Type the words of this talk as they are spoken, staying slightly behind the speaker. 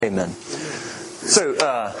Amen.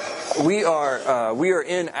 So we are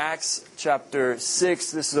in Acts chapter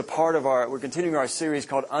 6. This is a part of we're continuing our series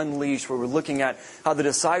called Unleashed, where we're looking at how the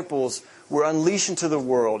disciples were unleashed into the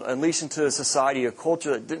world, unleashed into a society, a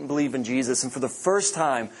culture that didn't believe in Jesus. And for the first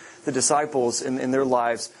time, the disciples in their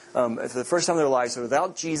lives, for the first time in their lives, are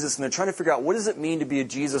without Jesus, and they're trying to figure out what does it mean to be a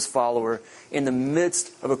Jesus follower in the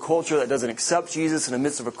midst of a culture that doesn't accept Jesus, in the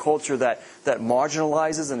midst of a culture that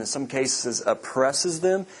marginalizes and in some cases oppresses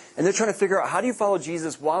them. And they're trying to figure out, how do you follow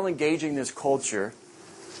Jesus while engaging this culture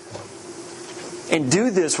and do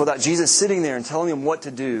this without Jesus sitting there and telling them what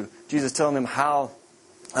to do, Jesus telling them how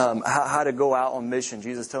to go out on mission.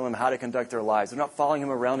 Jesus telling them how to conduct their lives. They're not following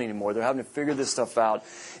Him around anymore. They're having to figure this stuff out.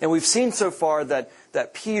 And we've seen so far that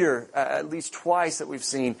Peter, at least twice that we've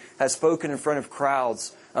seen, has spoken in front of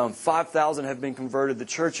crowds. 5,000 have been converted. The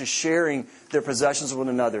church is sharing their possessions with one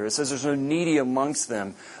another. It says there's no needy amongst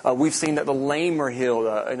them. We've seen that the lame are healed.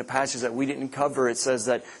 In a passage that we didn't cover, it says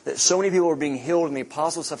that so many people are being healed, and the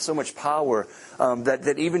apostles have so much power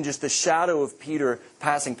that even just the shadow of Peter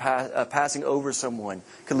passing over someone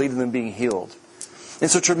could lead to them being healed. And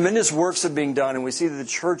so tremendous works are being done, and we see that the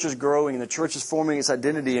church is growing, and the church is forming its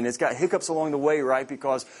identity, and it's got hiccups along the way, right?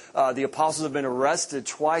 Because the apostles have been arrested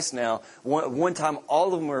twice now. One time,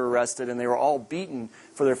 all of them were arrested, and they were all beaten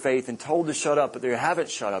for their faith and told to shut up, but they haven't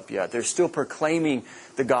shut up yet. They're still proclaiming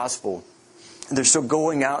the gospel. And they're still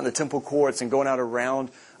going out in the temple courts and going out around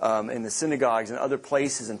in the synagogues and other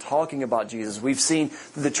places and talking about Jesus. We've seen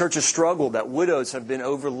that the church has struggled, that widows have been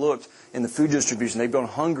overlooked in the food distribution. They've gone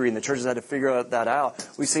hungry, and the church has had to figure that out.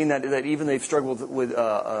 We've seen that even they've struggled with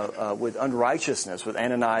unrighteousness, with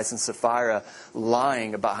Ananias and Sapphira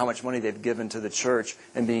lying about how much money they've given to the church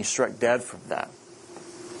and being struck dead from that.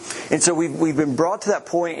 And so we've been brought to that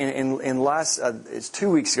point in last, it's 2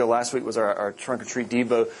 weeks ago. Last week was our Trunk or Treat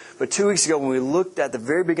Devo. But 2 weeks ago, when we looked at the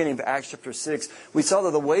very beginning of Acts chapter 6, we saw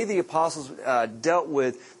that the way the apostles dealt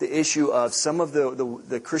with the issue of some of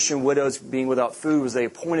the Christian widows being without food was they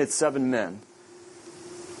appointed 7 men.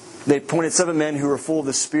 They appointed 7 men who were full of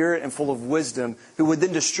the Spirit and full of wisdom, who would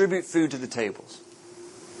then distribute food to the tables.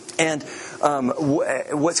 And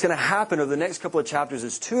what's going to happen over the next couple of chapters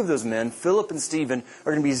is 2 of those men, Philip and Stephen,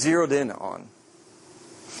 are going to be zeroed in on.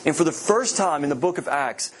 And for the first time in the book of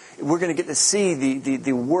Acts, we're going to get to see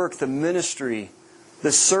the work, the ministry,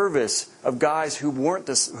 the service of guys who weren't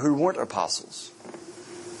apostles.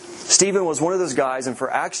 Stephen was one of those guys, and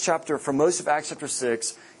for most of Acts chapter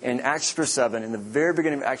 6 and Acts chapter 7, in the very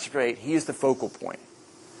beginning of Acts chapter 8, he is the focal point.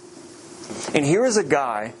 And here is a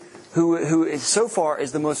guy who is, so far,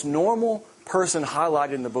 is the most normal person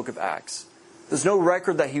highlighted in the book of Acts. There's no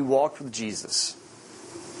record that he walked with Jesus.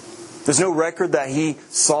 There's no record that he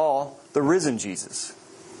saw the risen Jesus.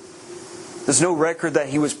 There's no record that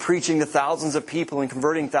he was preaching to thousands of people and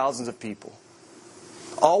converting thousands of people.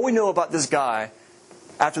 All we know about this guy,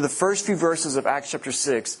 after the first few verses of Acts chapter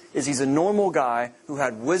 6, is he's a normal guy who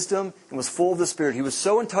had wisdom and was full of the Spirit. He was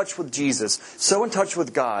so in touch with Jesus, so in touch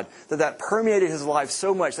with God, that permeated his life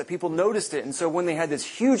so much that people noticed it. And so when they had this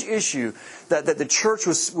huge issue that the church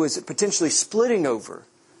was potentially splitting over,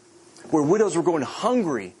 where widows were going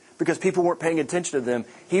hungry because people weren't paying attention to them,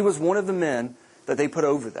 he was one of the men that they put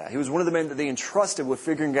over that. He was one of the men that they entrusted with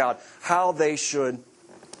figuring out how they should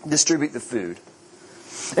distribute the food.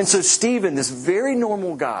 And so Stephen, this very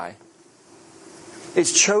normal guy,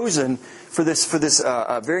 is chosen for this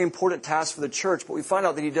very important task for the church. But we find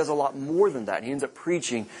out that he does a lot more than that. He ends up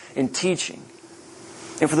preaching and teaching.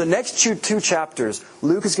 And for the next two chapters,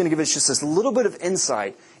 Luke is going to give us just this little bit of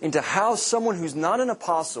insight into how someone who's not an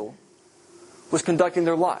apostle was conducting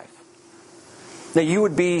their life. Now,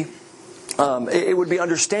 it would be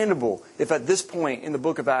understandable if at this point in the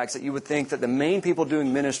book of Acts that you would think that the main people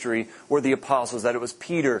doing ministry were the apostles, that it was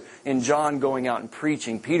Peter and John going out and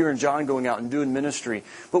preaching, Peter and John going out and doing ministry.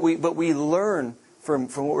 But we learn from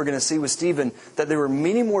what we're going to see with Stephen that there were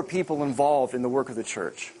many more people involved in the work of the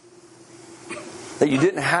church. That you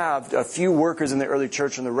didn't have a few workers in the early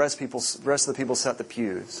church and the rest of the people sat the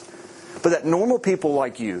pews. But that normal people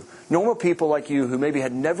like you who maybe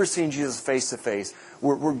had never seen Jesus face to face,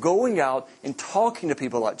 were going out and talking to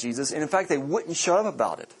people about Jesus. And in fact, they wouldn't shut up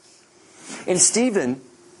about it. And Stephen,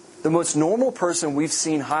 the most normal person we've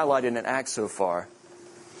seen highlighted in Acts so far,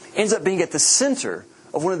 ends up being at the center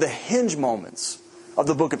of one of the hinge moments of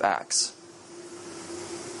the book of Acts.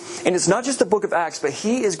 And it's not just the book of Acts, but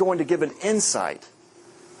he is going to give an insight,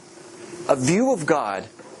 a view of God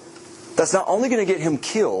that's not only going to get him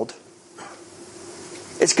killed,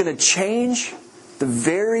 it's going to change the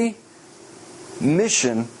very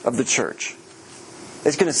mission of the church.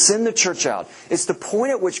 It's going to send the church out. It's the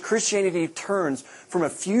point at which Christianity turns from a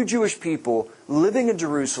few Jewish people living in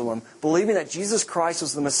Jerusalem, believing that Jesus Christ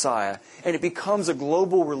was the Messiah, and it becomes a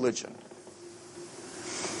global religion.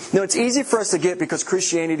 Now, it's easy for us to get because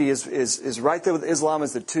Christianity is right there with Islam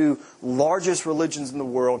as the two largest religions in the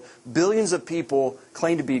world. Billions of people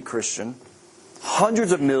claim to be Christian.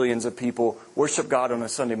 Hundreds of millions of people worship God on a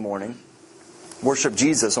Sunday morning, worship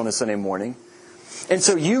Jesus on a Sunday morning. And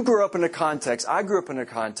so you grew up in a context, I grew up in a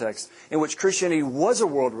context in which Christianity was a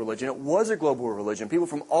world religion. It was a global religion. People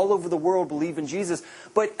from all over the world believe in Jesus.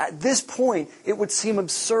 But at this point, it would seem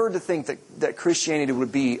absurd to think that Christianity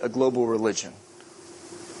would be a global religion.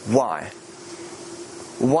 Why?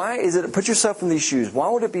 Why is it? Put yourself in these shoes. Why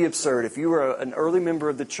would it be absurd if you were an early member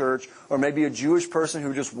of the church or maybe a Jewish person who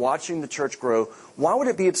was just watching the church grow? Why would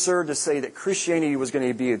it be absurd to say that Christianity was going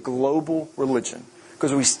to be a global religion?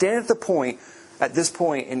 Because we stand at this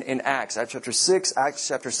point in Acts chapter 6, Acts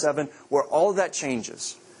chapter 7, where all of that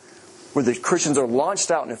changes. Where the Christians are launched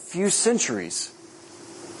out in a few centuries,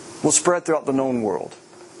 will spread throughout the known world.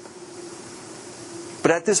 But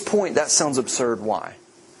at this point, that sounds absurd. Why?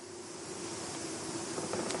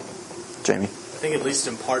 Jamie? I think at least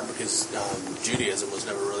in part because Judaism was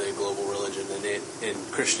never really a global religion,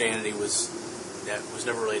 and Christianity was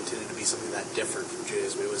never really intended to be something that different from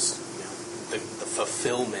Judaism. It was the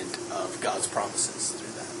fulfillment of God's promises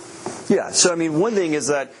through that. Yeah, so I mean, one thing is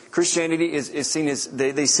that Christianity is seen as,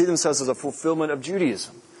 they see themselves as a fulfillment of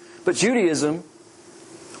Judaism. But Judaism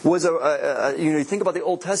was you think about the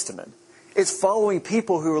Old Testament. It's following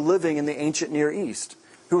people who are living in the ancient Near East,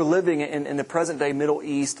 who are living in the present-day Middle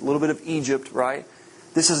East, a little bit of Egypt, right?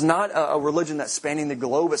 This is not a religion that's spanning the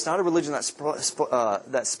globe. It's not a religion that's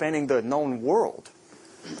spanning the known world.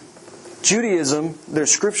 Judaism, their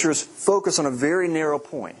scriptures focus on a very narrow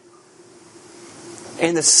point.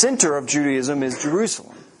 And the center of Judaism is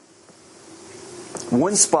Jerusalem.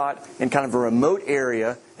 One spot in kind of a remote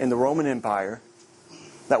area in the Roman Empire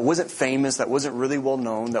that wasn't famous, that wasn't really well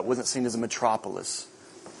known, that wasn't seen as a metropolis.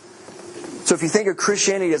 So if you think of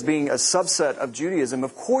Christianity as being a subset of Judaism,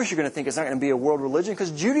 of course you're going to think it's not going to be a world religion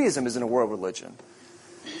because Judaism isn't a world religion.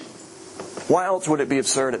 Why else would it be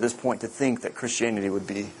absurd at this point to think that Christianity would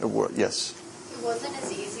be a world? Yes? It wasn't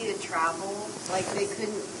as easy to travel. Like they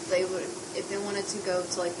would, if they wanted to go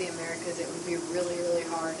to like the Americas, it would be really, really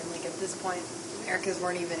hard. And like at this point, Americas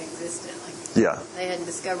weren't even existent. Like they hadn't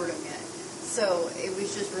discovered them yet. So it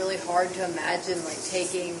was just really hard to imagine like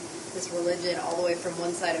taking this religion all the way from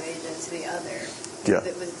one side of Asia to the other. Yeah.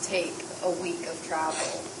 It would take a week of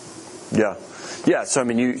travel. Yeah. Yeah, so I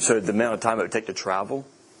mean, so the amount of time it would take to travel.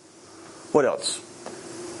 What else?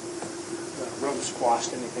 Rome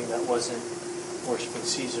squashed anything that wasn't worshiping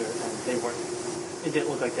Caesar, and it didn't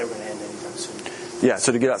look like they were going to end anytime soon. Yeah,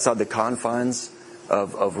 so to get outside the confines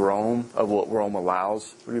of Rome, of what Rome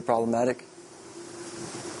allows, would be problematic?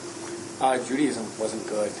 Judaism wasn't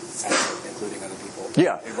good at including other people.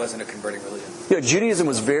 Yeah. It wasn't a converting religion. Yeah, Judaism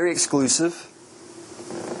was very exclusive.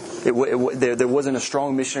 There wasn't a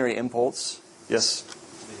strong missionary impulse. Yes? The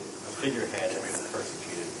figurehead has been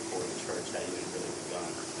persecuted before the church had even really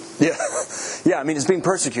begun. Yeah, I mean, it's being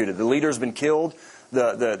persecuted. The leader's been killed.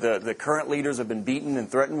 The current leaders have been beaten and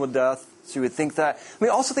threatened with death. So you would think that. I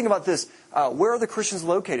mean, also think about this. Where are the Christians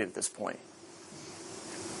located at this point?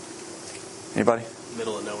 Anybody?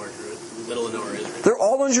 Middle of nowhere Israel. They're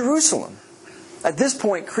all in Jerusalem. At this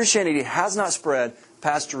point, Christianity has not spread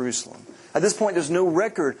past Jerusalem. At this point, there's no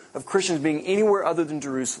record of Christians being anywhere other than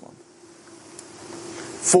Jerusalem.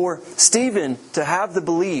 For Stephen to have the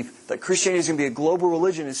belief that Christianity is going to be a global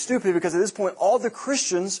religion is stupid because at this point, all the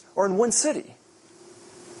Christians are in one city.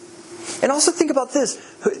 And also think about this.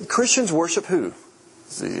 Christians worship who?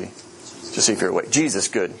 It's easy. Just see if you're awake. Jesus,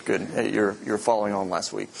 good. You're following on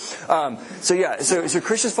last week. So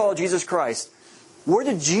Christians follow Jesus Christ. Where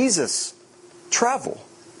did Jesus travel?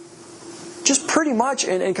 Just pretty much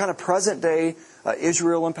in kind of present day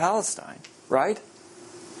Israel and Palestine, right?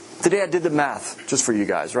 Today I did the math just for you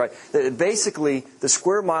guys, right? Basically, the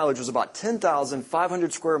square mileage was about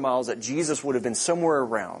 10,500 square miles that Jesus would have been somewhere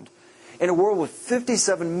around. In a world with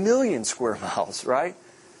 57 million square miles, right?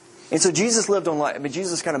 And so Jesus lived on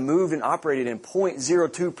Jesus kind of moved and operated in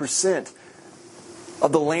 0.02%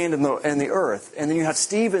 of the land and the earth. And then you have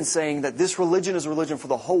Stephen saying that this religion is a religion for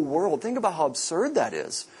the whole world. Think about how absurd that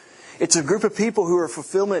is. It's a group of people who are a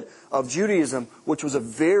fulfillment of Judaism, which was a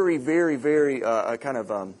very, very, very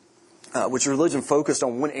which religion focused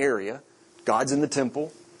on one area. God's in the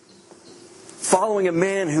temple. Following a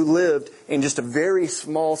man who lived in just a very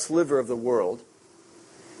small sliver of the world.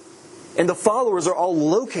 And the followers are all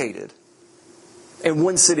located in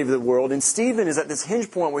one city of the world. And Stephen is at this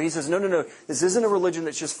hinge point where he says, no, this isn't a religion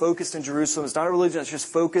that's just focused in Jerusalem. It's not a religion that's just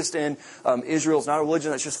focused in Israel. It's not a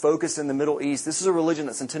religion that's just focused in the Middle East. This is a religion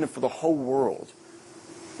that's intended for the whole world.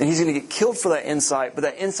 And he's going to get killed for that insight, but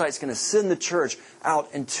that insight's going to send the church out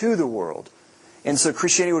into the world. And so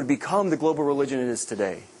Christianity would become the global religion it is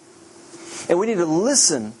today. And we need to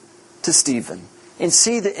listen to Stephen and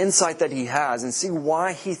see the insight that he has and see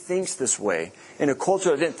why he thinks this way in a culture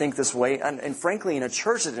that didn't think this way, and frankly in a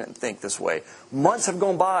church that didn't think this way. Months have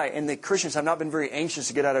gone by and the Christians have not been very anxious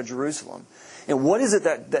to get out of Jerusalem. And what is it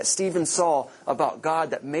that Stephen saw about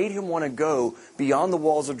God that made him want to go beyond the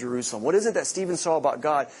walls of Jerusalem? What is it that Stephen saw about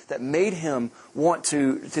God that made him want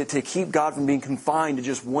to keep God from being confined to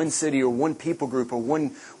just one city or one people group or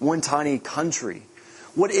one tiny country?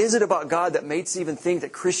 What is it about God that made Stephen think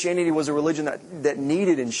that Christianity was a religion that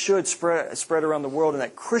needed and should spread around the world and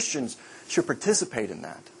that Christians should participate in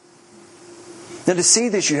that? Now, to see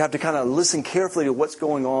this, you have to kind of listen carefully to what's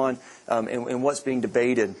going on and what's being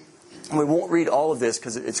debated. And we won't read all of this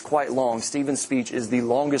because it's quite long. Stephen's speech is the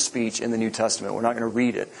longest speech in the New Testament. We're not going to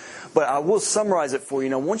read it. But I will summarize it for you.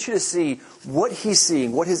 And I want you to see what he's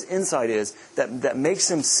seeing, what his insight is that makes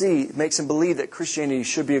him believe that Christianity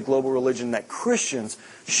should be a global religion, that Christians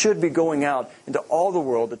should be going out into all the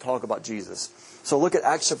world to talk about Jesus. So look at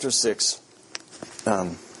Acts chapter 6,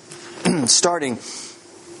 starting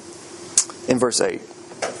in verse 8.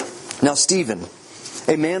 Now Stephen,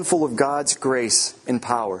 a man full of God's grace and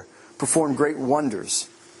power, performed great wonders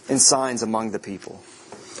and signs among the people.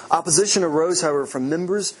 Opposition arose, however, from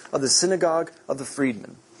members of the synagogue of the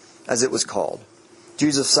freedmen, as it was called,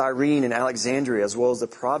 Jews of Cyrene and Alexandria, as well as the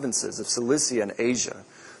provinces of Cilicia and Asia,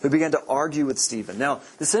 who began to argue with Stephen. Now,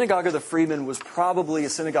 the synagogue of the freedmen was probably a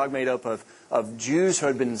synagogue made up of Jews who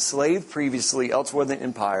had been enslaved previously elsewhere in the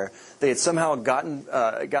empire. They had somehow gotten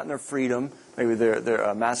their freedom. Maybe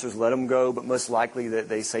their masters let them go, but most likely that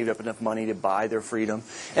they saved up enough money to buy their freedom.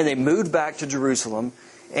 And they moved back to Jerusalem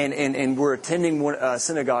and were attending a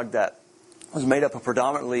synagogue that was made up of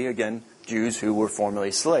predominantly, again, Jews who were formerly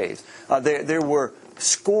slaves. There were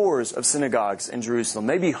scores of synagogues in Jerusalem,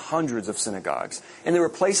 maybe hundreds of synagogues. And there were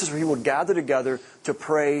places where people would gather together to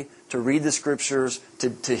pray, to read the Scriptures,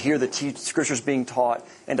 to hear the Scriptures being taught,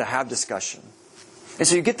 and to have discussion. And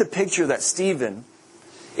so you get the picture that Stephen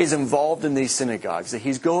is involved in these synagogues, that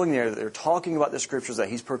he's going there, that they're talking about the Scriptures, that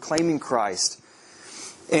he's proclaiming Christ.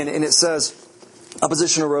 And it says,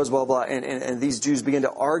 opposition arose, blah, blah, and these Jews begin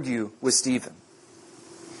to argue with Stephen.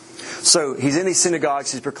 So he's in these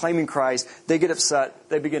synagogues, he's proclaiming Christ, they get upset,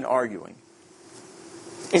 they begin arguing.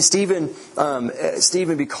 And Stephen,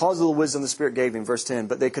 because of the wisdom the Spirit gave him, verse 10,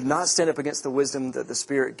 but they could not stand up against the wisdom that the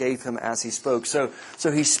Spirit gave him as he spoke. So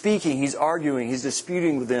he's speaking, he's arguing, he's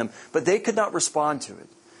disputing with them, but they could not respond to it.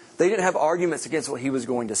 They didn't have arguments against what he was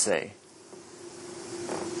going to say.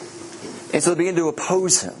 And so they began to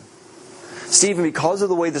oppose him. Stephen, because of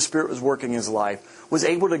the way the Spirit was working in his life, was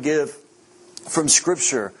able to give from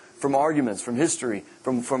Scripture, from arguments, from history,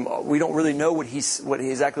 from we don't really know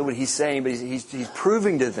exactly what he's saying, but he's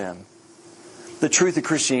proving to them the truth of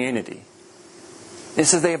Christianity. And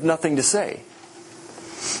so they have nothing to say.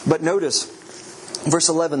 But notice, verse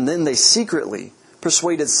 11, then they secretly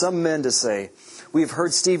persuaded some men to say, we have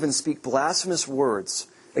heard Stephen speak blasphemous words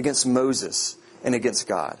against Moses and against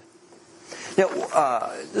God. Now,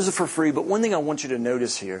 this is for free, but one thing I want you to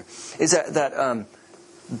notice here is that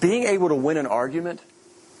being able to win an argument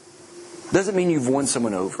doesn't mean you've won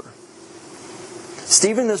someone over.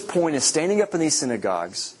 Stephen, at this point, is standing up in these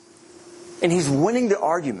synagogues, and he's winning the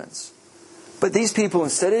arguments. But these people,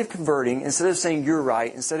 instead of converting, instead of saying you're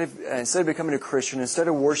right, instead of becoming a Christian, instead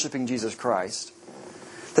of worshiping Jesus Christ,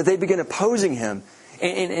 that they begin opposing him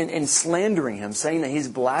and slandering him, saying that he's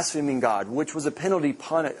blaspheming God, which was a penalty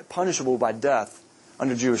punishable by death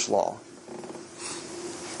under Jewish law.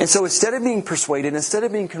 And so instead of being persuaded, instead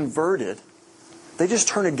of being converted, they just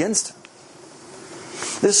turn against him.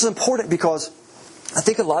 This is important because I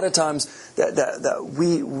think a lot of times that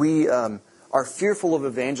we are fearful of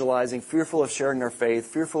evangelizing, fearful of sharing our faith,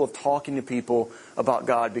 fearful of talking to people about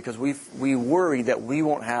God because we worry that we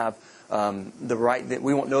won't have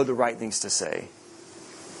we won't know the right things to say.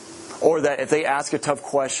 Or that if they ask a tough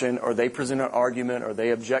question or they present an argument or they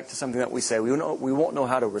object to something that we say, we won't know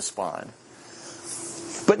how to respond.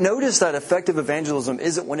 But notice that effective evangelism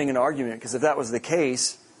isn't winning an argument, because if that was the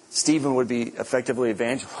case, Stephen would be effectively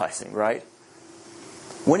evangelizing, right?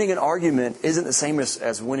 Winning an argument isn't the same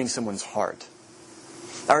as winning someone's heart.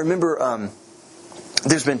 I remember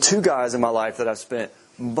there's been two guys in my life that I've spent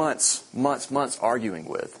months arguing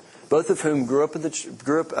with. both of whom grew up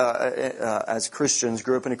as Christians,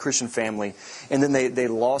 grew up in a Christian family, and then they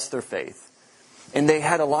lost their faith. And they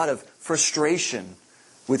had a lot of frustration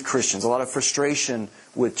with Christians, a lot of frustration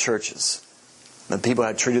with churches. The people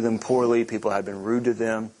had treated them poorly, people had been rude to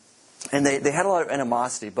them. And they had a lot of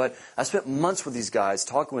animosity, but I spent months with these guys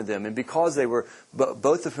talking with them, and because they were,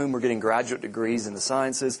 both of whom were getting graduate degrees in the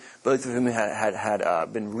sciences, both of whom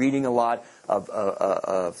had been reading a lot of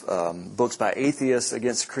books by atheists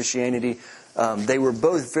against Christianity, they were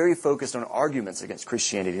both very focused on arguments against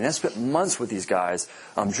Christianity. And I spent months with these guys,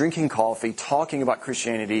 drinking coffee, talking about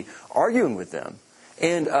Christianity, arguing with them.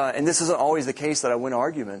 And this isn't always the case that I win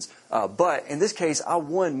arguments, but in this case, I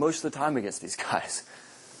won most of the time against these guys.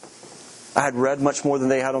 I had read much more than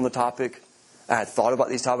they had on the topic. I had thought about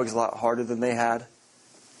these topics a lot harder than they had.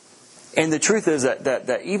 And the truth is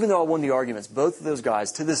that even though I won the arguments, both of those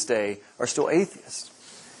guys to this day are still atheists.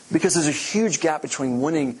 Because there's a huge gap between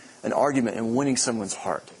winning an argument and winning someone's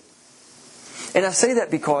heart. And I say that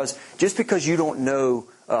because just because you don't know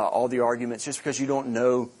all the arguments, just because you don't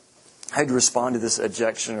know how to respond to this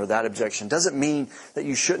objection or that objection, doesn't mean that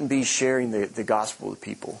you shouldn't be sharing the gospel with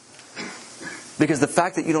people. Because the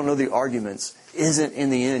fact that you don't know the arguments isn't in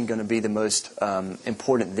the end going to be the most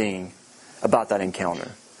important thing about that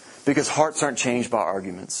encounter. Because hearts aren't changed by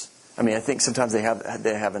arguments. I mean, I think sometimes they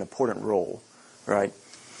have an important role, right?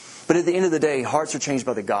 But at the end of the day, hearts are changed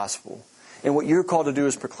by the gospel. And what you're called to do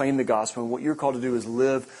is proclaim the gospel. And what you're called to do is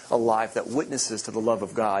live a life that witnesses to the love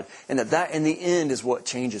of God. And that in the end is what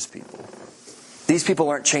changes people. These people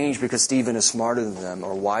aren't changed because Stephen is smarter than them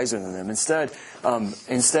or wiser than them.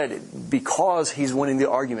 Instead, because he's winning the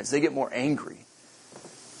arguments, they get more angry.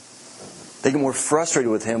 They get more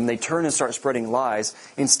frustrated with him. They turn and start spreading lies.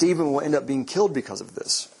 And Stephen will end up being killed because of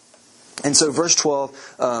this. And so verse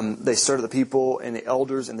 12, they stirred the people and the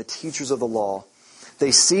elders and the teachers of the law.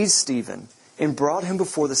 They seized Stephen and brought him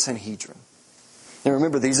before the Sanhedrin. And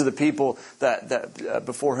remember, these are the people that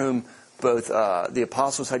before whom both the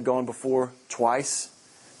apostles had gone before twice.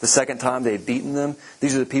 The second time they had beaten them.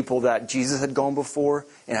 These are the people that Jesus had gone before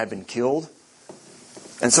and had been killed.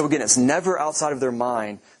 And so again, it's never outside of their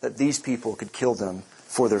mind that these people could kill them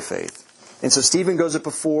for their faith. And so Stephen goes up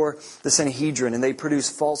before the Sanhedrin, and they produce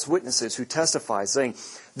false witnesses who testify, saying,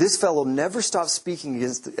 "This fellow never stopped speaking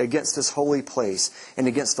against this holy place and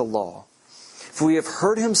against the law. For we have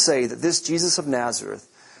heard him say that this Jesus of Nazareth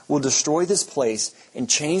will destroy this place and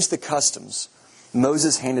change the customs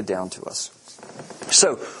Moses handed down to us."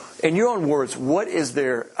 So, in your own words, what is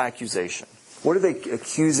their accusation? What are they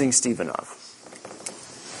accusing Stephen of?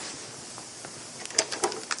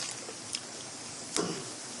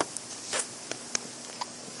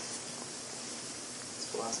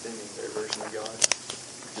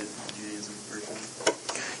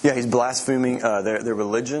 Yeah, he's blaspheming their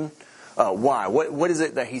religion. Why? What is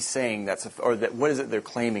it that he's saying what is it they're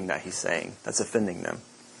claiming that he's saying that's offending them?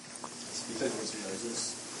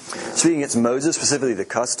 Speaking against Moses, specifically the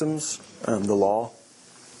customs, the law.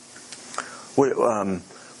 What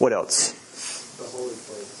else? The holy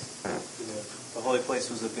place. The holy place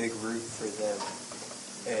was a big root for them,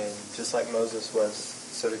 and just like Moses was,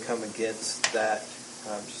 so to come against that.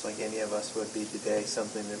 Just like any of us would be today,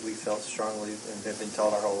 something that we felt strongly and have been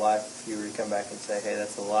taught our whole life. If you were to come back and say, "Hey,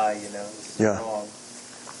 that's a lie," this is wrong,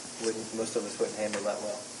 most of us wouldn't handle that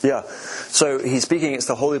well. Yeah. So he's speaking against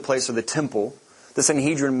the holy place or the temple. The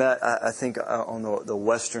Sanhedrin met, I think, on the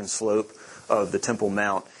western slope of the Temple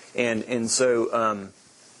Mount. And so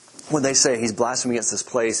when they say he's blaspheming against this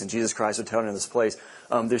place and Jesus Christ would tell him in this place,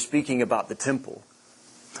 they're speaking about the temple.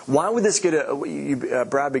 Why would this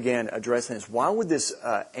Brad began addressing this. Why would this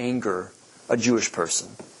anger a Jewish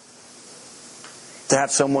person? To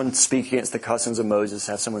have someone speak against the customs of Moses,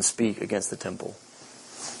 have someone speak against the temple.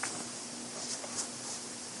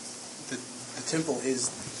 The temple is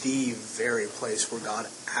the very place where God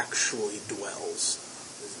actually dwells.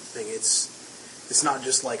 Is the thing. It's not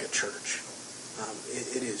just like a church.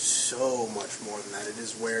 It is so much more than that. It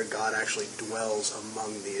is where God actually dwells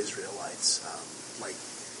among the Israelites.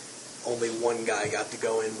 Only one guy got to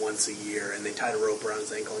go in once a year, and they tied a rope around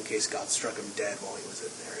his ankle in case God struck him dead while he was in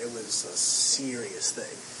there. It was a serious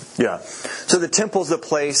thing. Yeah. So the temple is the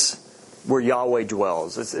place where Yahweh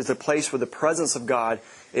dwells. It's a place where the presence of God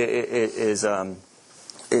is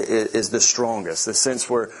the strongest. The sense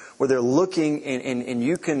where they're looking, and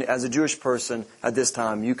you can, as a Jewish person at this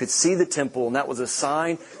time, you could see the temple, and that was a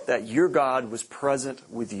sign that your God was present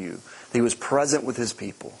with you. He was present with His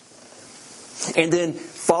people. And then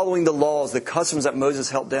following the laws, the customs that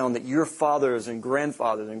Moses held down, that your fathers and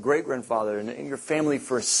grandfathers and great-grandfathers and your family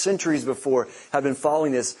for centuries before have been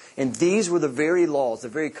following this. And these were the very laws, the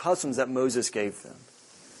very customs that Moses gave them.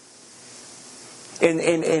 And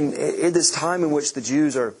in this time in which the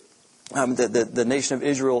Jews are, the nation of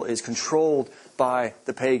Israel is controlled by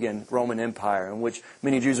the pagan Roman Empire, in which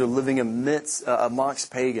many Jews are living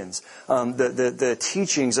amongst pagans, the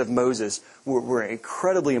teachings of Moses were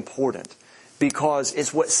incredibly important, because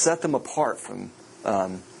it's what set them apart from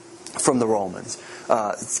the Romans.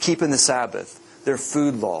 Keeping the Sabbath, their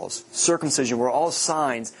food laws, circumcision were all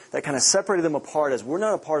signs that kind of separated them apart as we're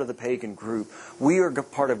not a part of the pagan group. We are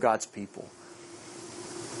part of God's people.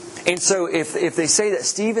 And so if they say that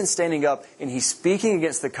Stephen's standing up and he's speaking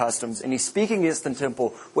against the customs and he's speaking against the temple,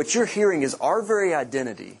 what you're hearing is our very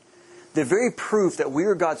identity, the very proof that we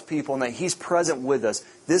are God's people and that He's present with us.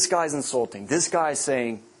 This guy's insulting. This guy's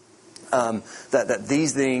saying that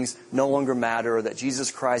these things no longer matter, or that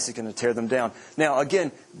Jesus Christ is going to tear them down. Now,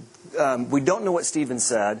 again, we don't know what Stephen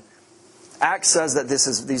said. Acts says that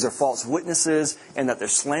these are false witnesses and that they're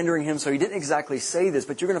slandering him. So he didn't exactly say this,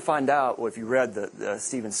 but you're going to find out, well, if you read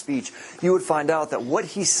Stephen's speech, you would find out that what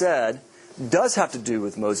he said does have to do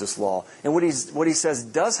with Moses' law, and what he says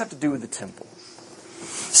does have to do with the temple.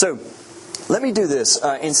 So let me do this.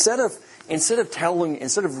 Instead of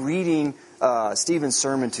reading Stephen's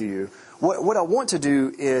sermon to you, what I want to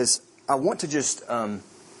do is I want to just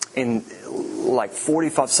in like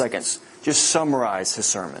 45 seconds just summarize his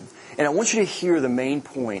sermon. And I want you to hear the main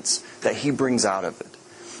points that he brings out of it.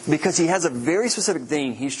 Because he has a very specific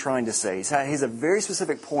thing he's trying to say. He has a very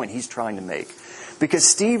specific point he's trying to make. Because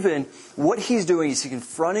Stephen, what he's doing is he's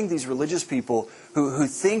confronting these religious people who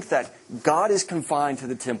think that God is confined to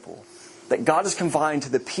the temple. That God is confined to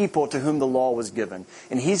the people to whom the law was given.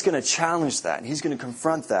 And he's going to challenge that. And he's going to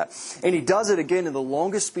confront that. And he does it again in the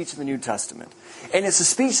longest speech in the New Testament. And it's a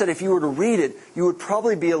speech that if you were to read it, you would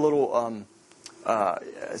probably be a little...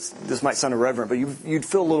 this might sound irreverent, but you'd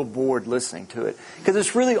feel a little bored listening to it. Because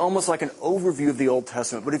it's really almost like an overview of the Old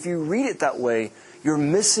Testament. But if you read it that way, you're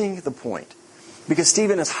missing the point. Because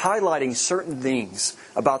Stephen is highlighting certain things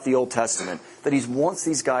about the Old Testament that he wants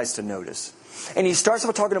these guys to notice. And he starts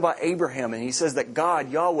off talking about Abraham, and he says that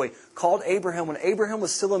God, Yahweh, called Abraham when Abraham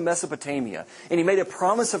was still in Mesopotamia. And He made a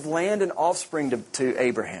promise of land and offspring to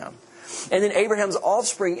Abraham. And then Abraham's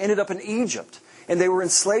offspring ended up in Egypt. And they were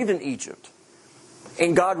enslaved in Egypt.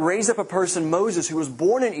 And God raised up a person, Moses, who was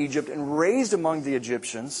born in Egypt and raised among the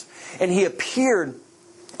Egyptians. And he appeared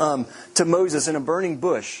to Moses in a burning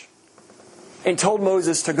bush and told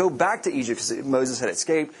Moses to go back to Egypt, because Moses had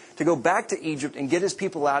escaped, to go back to Egypt and get his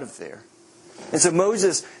people out of there. And so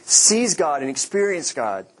Moses sees God and experiences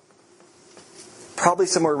God, probably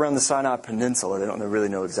somewhere around the Sinai Peninsula. They don't really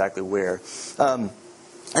know exactly where.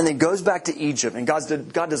 And then goes back to Egypt, and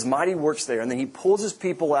God does mighty works there. And then He pulls His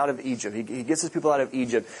people out of Egypt. He gets His people out of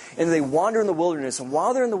Egypt, and they wander in the wilderness. And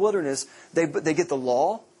while they're in the wilderness, they get the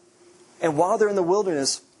law. And while they're in the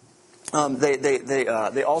wilderness,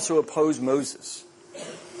 they also oppose Moses.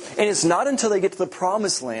 And it's not until they get to the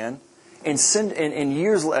Promised Land, and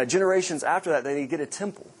generations after that they get a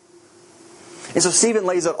temple. And so Stephen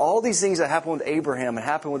lays out all these things that happened with Abraham and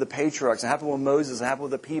happened with the patriarchs and happened with Moses and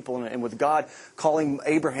happened with the people and with God calling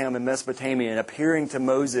Abraham in Mesopotamia and appearing to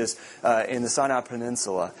Moses in the Sinai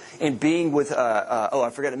Peninsula and being with,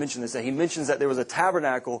 I forgot to mention this, that he mentions that there was a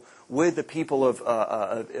tabernacle with the people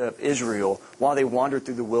of Israel while they wandered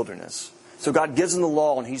through the wilderness. So God gives them the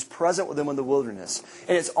law and He's present with them in the wilderness.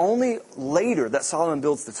 And it's only later that Solomon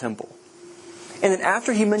builds the temple. And then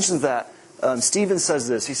after he mentions that, Stephen says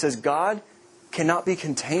this. He says, God cannot be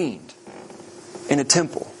contained in a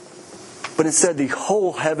temple, but instead the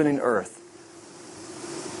whole heaven and earth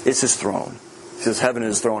is His throne. He says heaven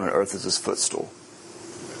is His throne and earth is His footstool.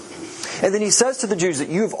 And then He says to the Jews that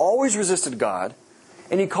you have always resisted God,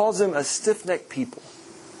 and He calls them a stiff-necked people.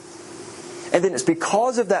 And then it's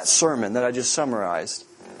because of that sermon that I just summarized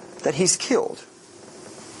that He's killed.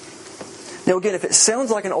 Now again, if it sounds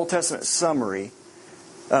like an Old Testament summary,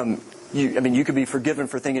 you could be forgiven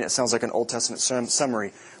for thinking it sounds like an Old Testament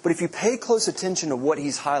summary. But if you pay close attention to what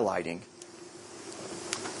he's highlighting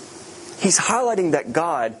that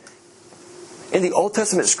God, in the Old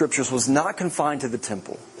Testament Scriptures, was not confined to the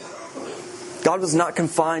temple. God was not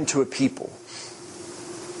confined to a people.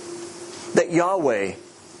 That Yahweh,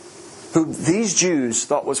 who these Jews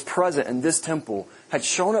thought was present in this temple, had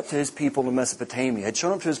shown up to His people in Mesopotamia, had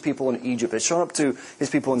shown up to His people in Egypt, had shown up to His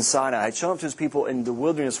people in Sinai, had shown up to His people in the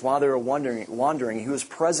wilderness while they were wandering. He was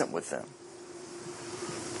present with them.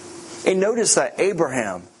 And notice that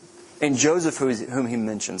Abraham and Joseph, whom he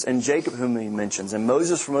mentions, and Jacob, whom he mentions, and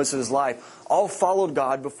Moses for most of his life, all followed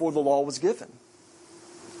God before the law was given.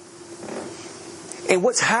 And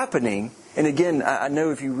what's happening, and again, I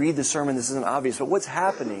know if you read the sermon this isn't obvious, but what's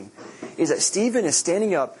happening is that Stephen is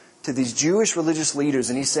standing up to these Jewish religious leaders,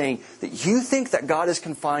 and he's saying that you think that God is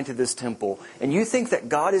confined to this temple, and you think that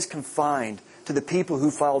God is confined to the people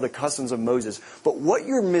who follow the customs of Moses. But what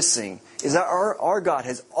you're missing is that our God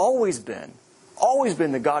has always been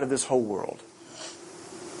the God of this whole world.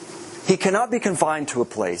 He cannot be confined to a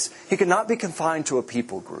place. He cannot be confined to a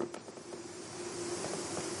people group.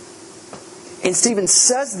 And Stephen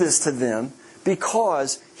says this to them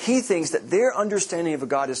because he thinks that their understanding of a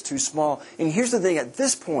God is too small. And here's the thing, at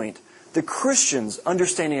this point, the Christians'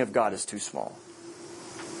 understanding of God is too small.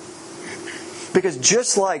 Because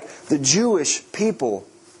just like the Jewish people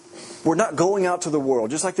were not going out to the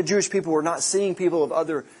world, just like the Jewish people were not seeing people of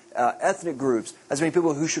other ethnic groups as being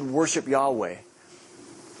people who should worship Yahweh,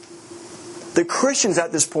 the Christians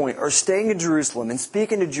at this point are staying in Jerusalem and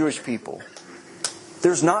speaking to Jewish people.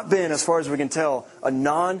 There's not been, as far as we can tell, a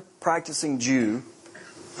non-practicing Jew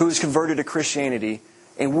who is converted to Christianity,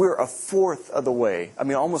 and we're a fourth of the way,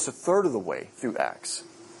 almost a third of the way through Acts.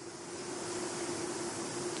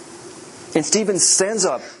 And Stephen stands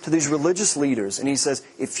up to these religious leaders and he says,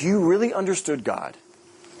 if you really understood God,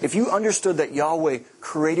 if you understood that Yahweh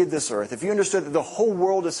created this earth, if you understood that the whole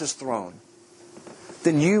world is His throne,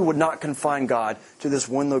 then you would not confine God to this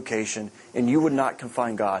one location, and you would not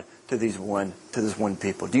confine God to this one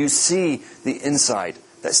people. Do you see the insight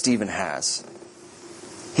that Stephen has?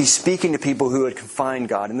 He's speaking to people who had confined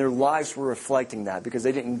God, and their lives were reflecting that because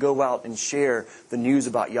they didn't go out and share the news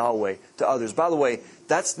about Yahweh to others. By the way,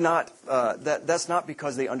 that's not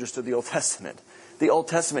because they understood the Old Testament. The Old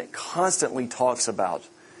Testament constantly talks about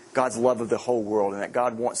God's love of the whole world, and that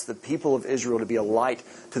God wants the people of Israel to be a light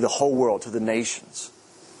to the whole world, to the nations.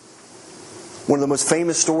 One of the most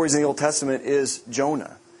famous stories in the Old Testament is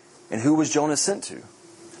Jonah. And who was Jonah sent to?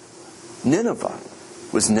 Nineveh.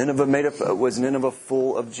 Was Nineveh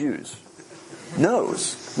full of Jews? No.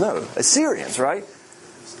 Assyrians, right?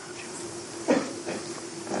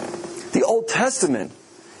 The Old Testament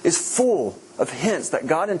is full of hints that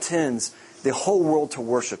God intends the whole world to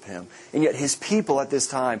worship Him. And yet His people at this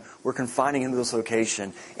time were confining Him to this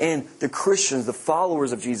location. And the Christians, the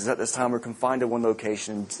followers of Jesus at this time, were confined to one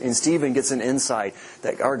location. And Stephen gets an insight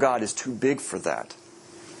that our God is too big for that.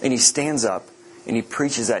 And he stands up and he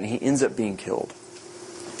preaches that, and he ends up being killed.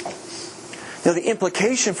 Now the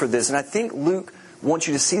implication for this, and I think Luke wants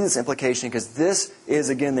you to see this implication because this is,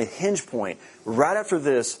 again, the hinge point. Right after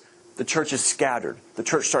this, the church is scattered. The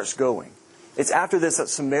church starts going. It's after this that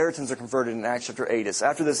Samaritans are converted in Acts chapter 8. It's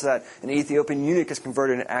after this that an Ethiopian eunuch is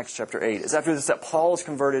converted in Acts chapter 8. It's after this that Paul is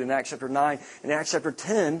converted in Acts chapter 9. In Acts chapter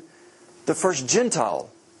 10, the first Gentile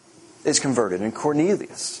is converted in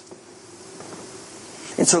Cornelius.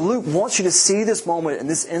 And so Luke wants you to see this moment and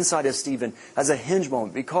this insight of Stephen as a hinge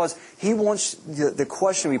moment because he wants the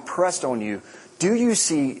question to be pressed on you. Do you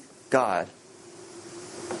see God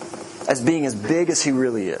as being as big as He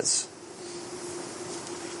really is?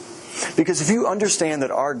 Because if you understand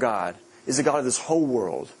that our God is the God of this whole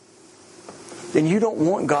world, then you don't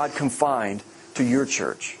want God confined to your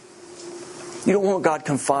church. You don't want God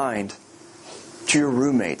confined to your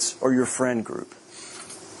roommates or your friend group.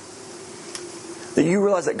 That you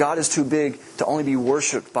realize that God is too big to only be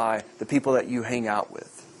worshipped by the people that you hang out with.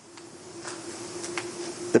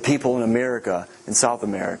 The people in America, in South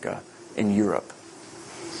America, in Europe.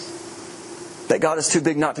 That God is too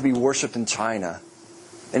big not to be worshipped in China,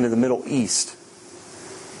 and in the Middle East.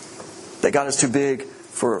 That God is too big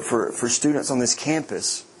for students on this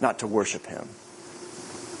campus not to worship Him.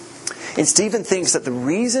 And Stephen thinks that the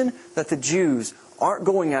reason that the Jews aren't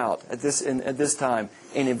going out at this time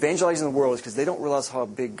and evangelizing the world is because they don't realize how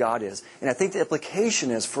big God is. And I think the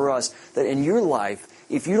implication is for us that in your life,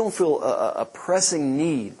 if you don't feel a pressing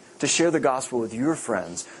need to share the gospel with your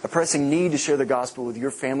friends, a pressing need to share the gospel with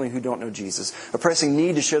your family who don't know Jesus, a pressing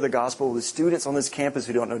need to share the gospel with students on this campus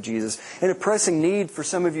who don't know Jesus, and a pressing need for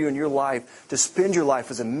some of you in your life to spend your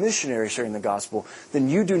life as a missionary sharing the gospel, then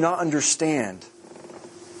you do not understand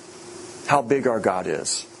how big our God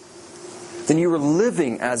is. Then you are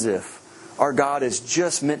living as if our God is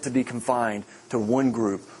just meant to be confined to one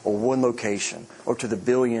group or one location or to the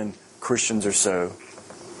billion Christians or so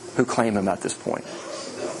who claim Him at this point.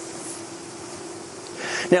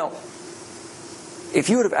 Now, if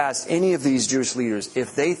you would have asked any of these Jewish leaders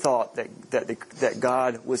if they thought that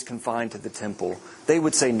God was confined to the temple, they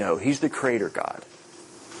would say no, He's the Creator God.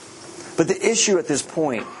 But the issue at this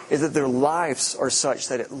point is that their lives are such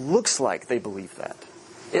that it looks like they believe that.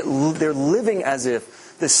 They're living as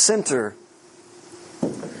if the center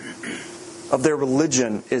of their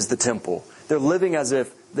religion is the temple. They're living as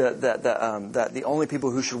if that the only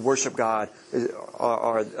people who should worship God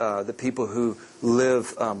are the people who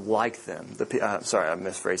live like them. Sorry, I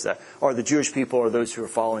misphrased that. Are the Jewish people, or those who are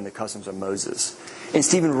following the customs of Moses. And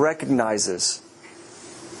Stephen recognizes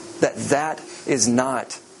that is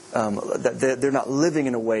not, that they're not living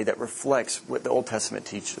in a way that reflects what the Old Testament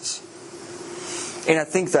teaches. And I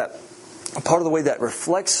think that part of the way that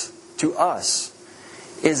reflects to us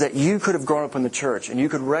is that you could have grown up in the church and you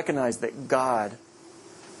could recognize that God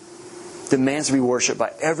demands to be worshipped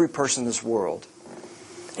by every person in this world.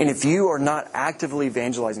 And if you are not actively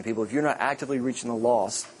evangelizing people, if you're not actively reaching the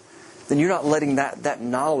lost, then you're not letting that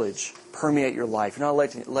knowledge permeate your life. You're not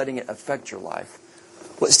letting it affect your life.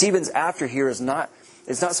 What Stephen's after here is not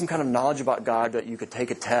some kind of knowledge about God that you could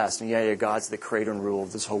take a test and God's the creator and ruler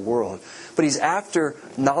of this whole world. But he's after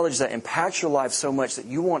knowledge that impacts your life so much that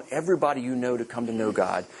you want everybody you know to come to know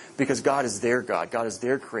God, because God is their God. God is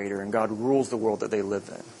their creator, and God rules the world that they live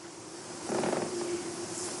in.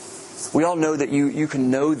 We all know that you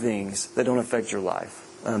can know things that don't affect your life.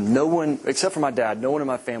 No one, except for my dad, no one in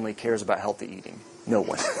my family cares about healthy eating. No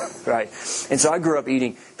one. Right? And so I grew up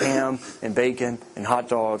eating ham and bacon and hot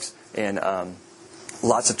dogs and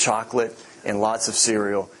lots of chocolate and lots of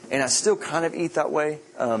cereal. And I still kind of eat that way.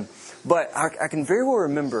 But I can very well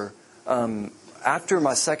remember after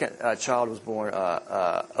my second child was born,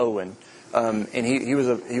 Owen, and he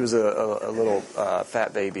was a little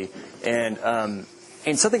fat baby,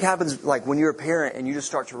 and something happens like when you're a parent and you just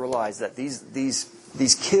start to realize that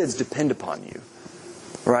these kids depend upon you,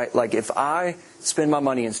 right? Like if I spend my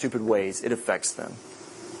money in stupid ways, it affects them.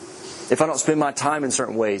 If I don't spend my time in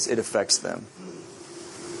certain ways, it affects them.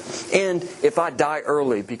 And if I die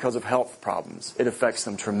early because of health problems, it affects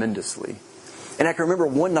them tremendously. And I can remember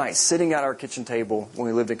one night sitting at our kitchen table when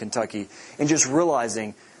we lived in Kentucky and just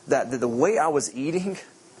realizing that the way I was eating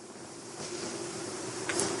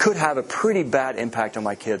could have a pretty bad impact on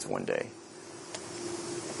my kids one day.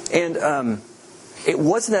 And it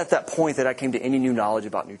wasn't at that point that I came to any new knowledge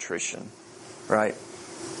about nutrition, right?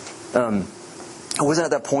 It wasn't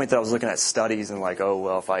at that point that I was looking at studies and like, oh,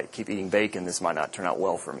 well, if I keep eating bacon, this might not turn out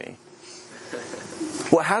well for me.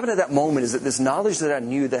 What happened at that moment is that this knowledge that I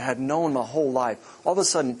knew, that I had known my whole life, all of a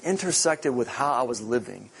sudden intersected with how I was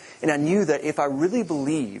living. And I knew that if I really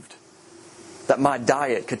believed that my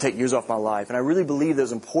diet could take years off my life, and I really believed that it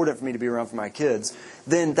was important for me to be around for my kids,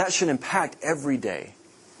 then that should impact every day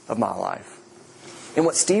of my life. And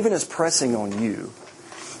what Stephen is pressing on you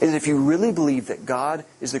is if you really believe that God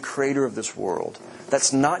is the creator of this world,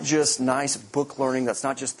 that's not just nice book learning, that's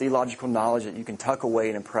not just theological knowledge that you can tuck away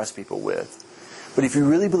and impress people with. But if you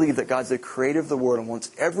really believe that God's the creator of the world and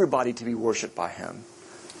wants everybody to be worshipped by Him,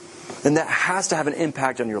 then that has to have an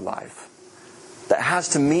impact on your life. That has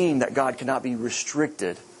to mean that God cannot be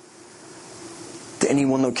restricted to any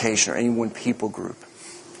one location or any one people group.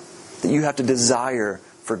 That you have to desire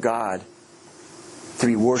for God to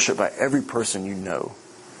be worshipped by every person you know.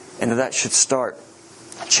 And that should start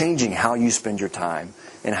changing how you spend your time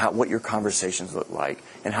and what your conversations look like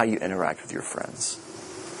and how you interact with your friends.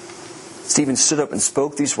 Stephen stood up and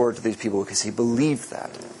spoke these words to these people because he believed that.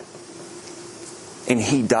 And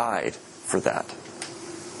he died for that.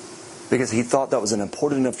 Because he thought that was an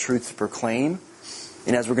important enough truth to proclaim.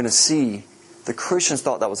 And as we're going to see, the Christians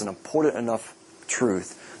thought that was an important enough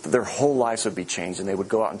truth that their whole lives would be changed and they would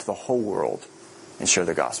go out into the whole world and share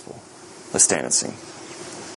the gospel. Let's stand and sing.